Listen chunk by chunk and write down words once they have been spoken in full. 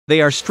They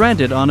are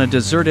stranded on a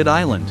deserted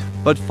island,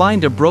 but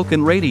find a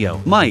broken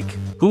radio. Mike,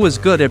 who is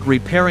good at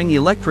repairing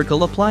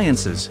electrical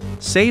appliances,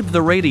 saved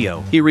the radio.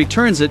 He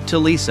returns it to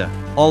Lisa.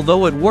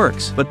 Although it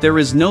works, but there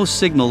is no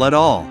signal at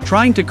all.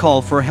 Trying to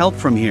call for help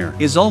from here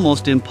is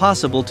almost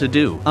impossible to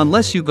do,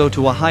 unless you go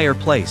to a higher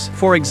place.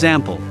 For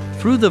example,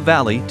 through the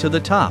valley to the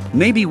top.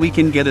 Maybe we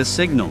can get a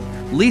signal.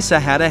 Lisa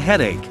had a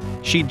headache.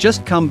 She'd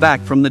just come back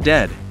from the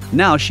dead.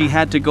 Now she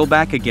had to go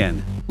back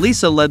again.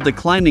 Lisa led the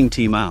climbing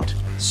team out.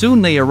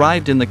 Soon they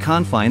arrived in the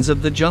confines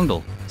of the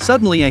jungle.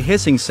 Suddenly a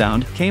hissing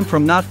sound came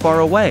from not far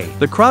away.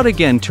 The crowd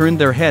again turned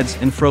their heads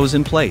and froze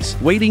in place,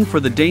 waiting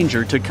for the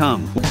danger to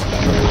come.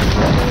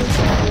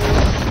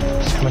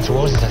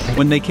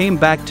 When they came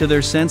back to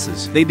their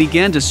senses, they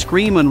began to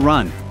scream and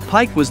run.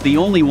 Pike was the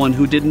only one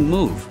who didn't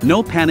move.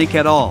 No panic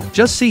at all.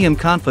 Just see him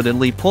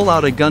confidently pull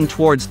out a gun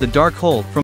towards the dark hole from